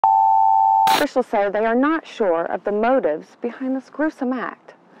Officials say they are not sure of the motives behind this gruesome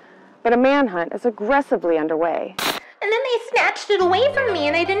act, but a manhunt is aggressively underway. And then they snatched it away from me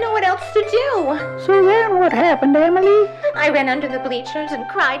and I didn't know what else to do. So then what happened, Emily? I ran under the bleachers and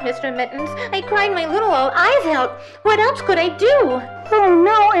cried, Mr. Mittens. I cried my little old eyes out. What else could I do? Oh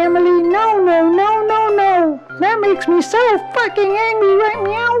no, Emily, no. That makes me so fucking angry right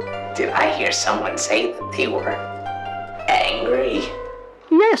meow. Did I hear someone say that they were angry?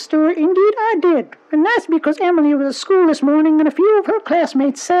 Yes, Stuart, indeed I did. And that's because Emily was at school this morning and a few of her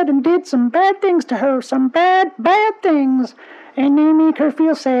classmates said and did some bad things to her. Some bad things. And they make her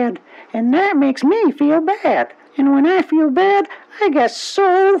feel sad. And that makes me feel bad. And when I feel bad, I get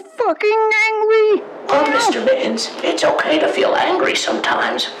so fucking angry. Well, Mr. Mittens, it's okay to feel angry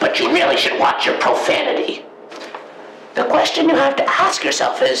sometimes, but you really should watch your profanity. The question you have to ask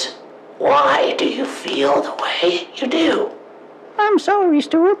yourself is, why do you feel the way you do? I'm sorry,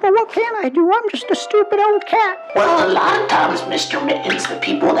 Stuart, but what can I do? I'm just a stupid old cat. Well, a lot of times, Mr. Mittens, the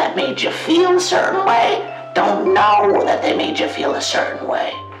people that made you feel a certain way don't know that they made you feel a certain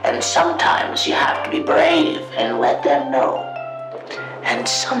way. And sometimes you have to be brave and let them know. And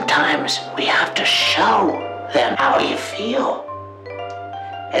sometimes we have to show them how you feel.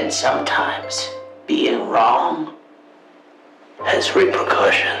 And sometimes being wrong has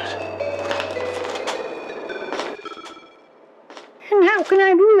repercussions. And how can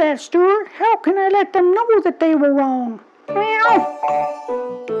I do that, Stuart? How can I let them know that they were wrong? Meow.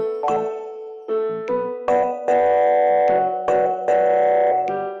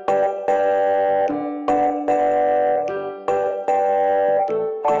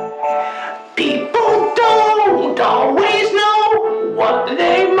 People don't always know what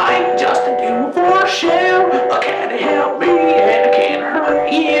they might just do for show. Can't help me and can't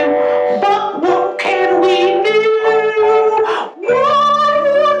hurt you, but what can we do? What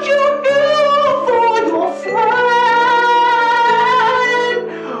would you do for your friend?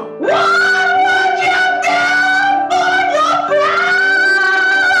 What would you do for your friend?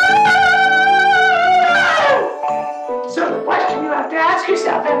 So the question you have to ask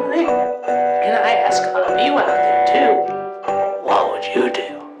yourself, Emily, and I ask all of you out there too, what would you do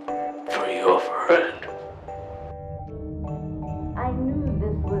for your friend? I knew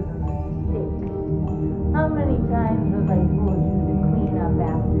this was a mistake. How many times have I told you to clean up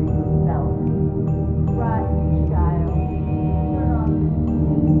after yourself? Rotten child. Turn off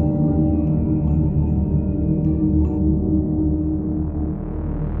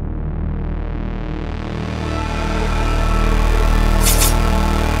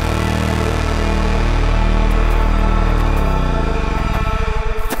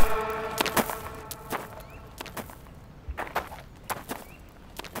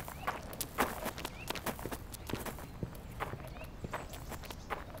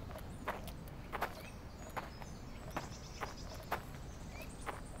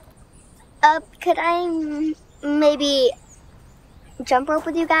Could I maybe jump rope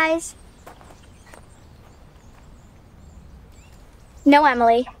with you guys? No,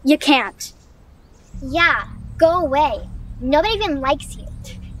 Emily, you can't. Yeah, go away. Nobody even likes you.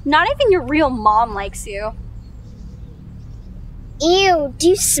 Not even your real mom likes you. Ew, do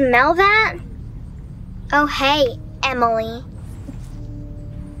you smell that? Oh, hey, Emily.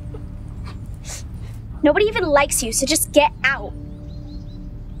 Nobody even likes you, so just get out.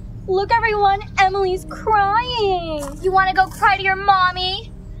 Look, everyone, Emily's crying. You want to go cry to your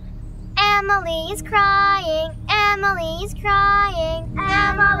mommy? Emily is crying. Emily is crying.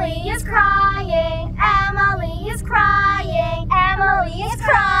 Emily is crying. Emily is crying. Emily is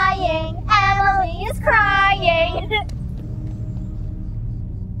crying. Emily is crying.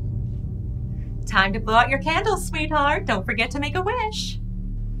 Time to blow out your candles, sweetheart. Don't forget to make a wish.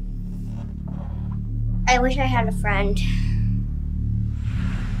 I wish I had a friend.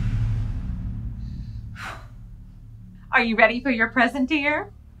 Are you ready for your present,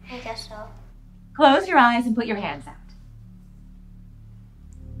 dear? I guess so. Close your eyes and put your hands out.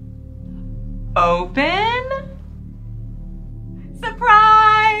 Open.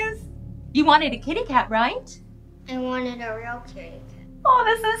 Surprise! You wanted a kitty cat, right? I wanted a real kitty cat. Oh,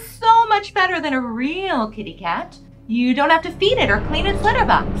 this is so much better than a real kitty cat. You don't have to feed it or clean its litter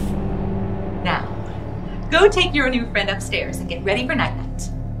box. Now, go take your new friend upstairs and get ready for night-night.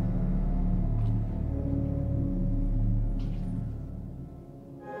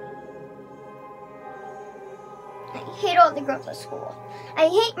 I hate all the girls at school. I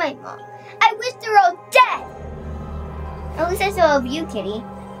hate my mom. I wish they were all dead. At least I still love you, Kitty.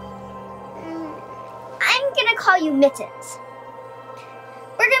 I'm gonna call you Mittens.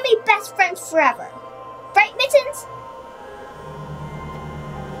 We're gonna be best friends forever. Right, Mittens?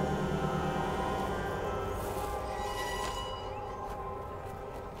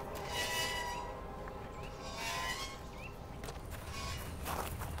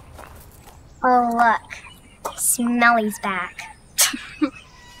 Oh, look. Smelly's back.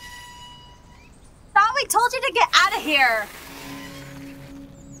 Thought we told you to get out of here.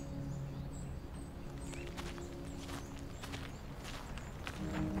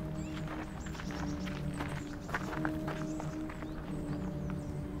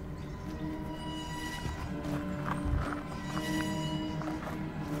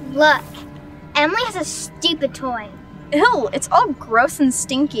 Look, Emily has a stupid toy. Ew, it's all gross and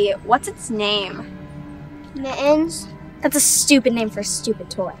stinky. What's its name? Mittens? That's a stupid name for a stupid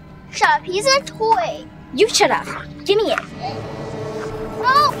toy. Shut up, he's a toy. You shut up. Give me it.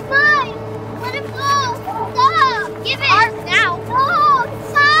 No, mine! Let him go! Stop! Give it! Ours now! No,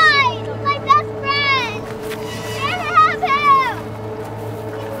 it's mine! My best friend! Can't have him!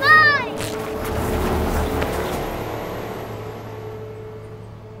 He's mine!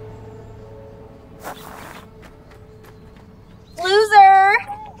 Loser!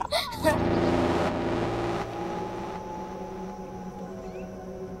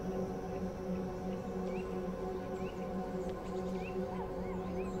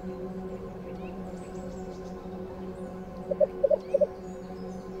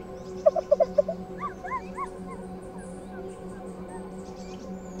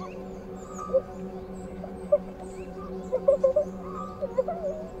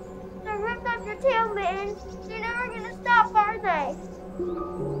 They ripped off your tail, Mittens. They're never gonna stop, are they?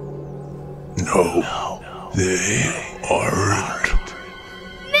 No, they aren't.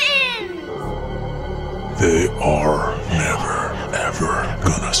 Mittens! They are never, ever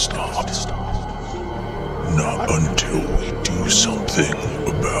gonna stop. Not until we do something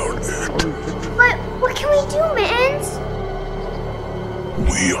about it. But what can we do, Mittens?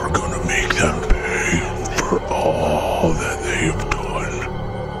 We are gonna make them pay for all that they have done.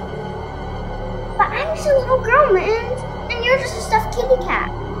 But I'm just a little girl, Mittens, and you're just a stuffed kitty cat.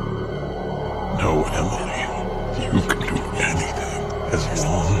 No, Emily, you can do anything as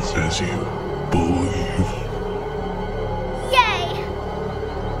long as you believe. Yay!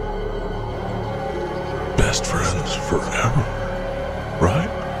 Best friends forever, right?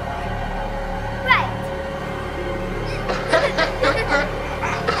 Right.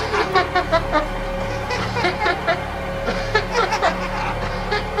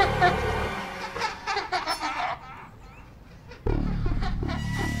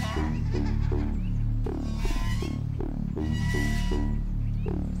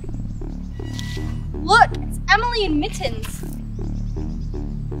 Look, it's Emily and Mittens.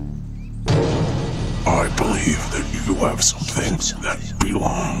 I believe that you have something that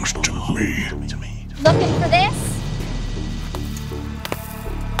belongs to me. Looking for this?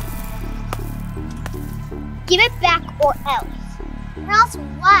 Give it back or else. Or else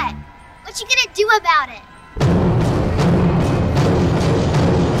what? What you gonna do about it?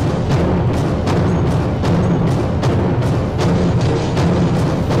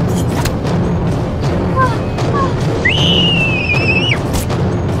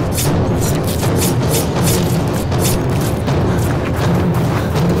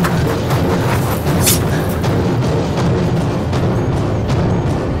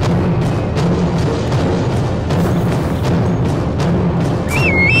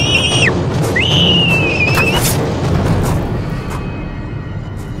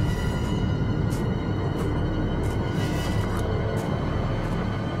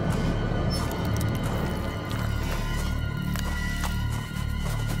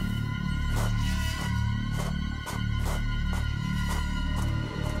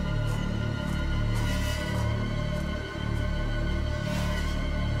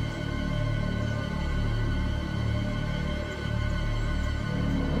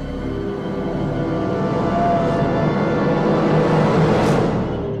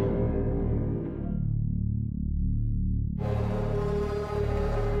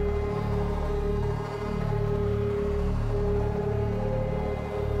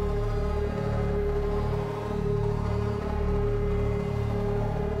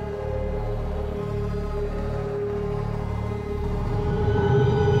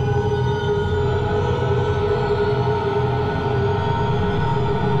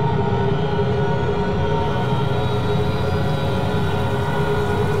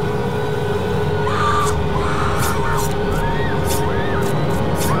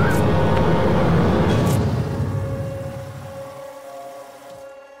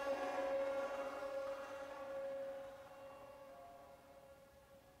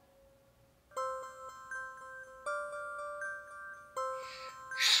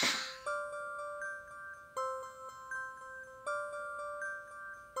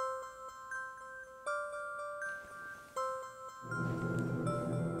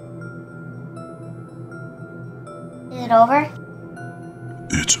 it over?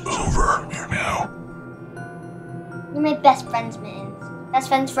 It's over now. You're my best friends, Mittens. Best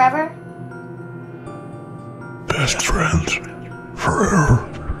friends forever? Best friends forever.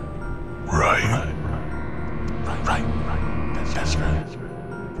 Right. Right. Best friends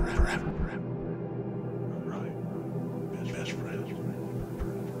forever. Right. Best friends forever. Right.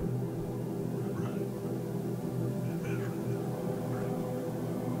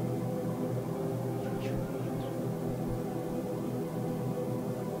 Best friends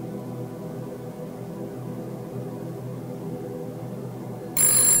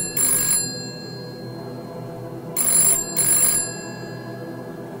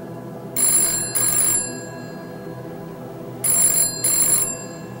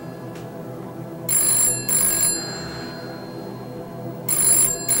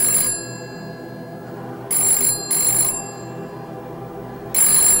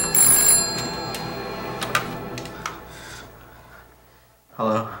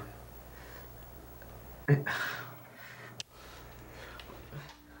Hello.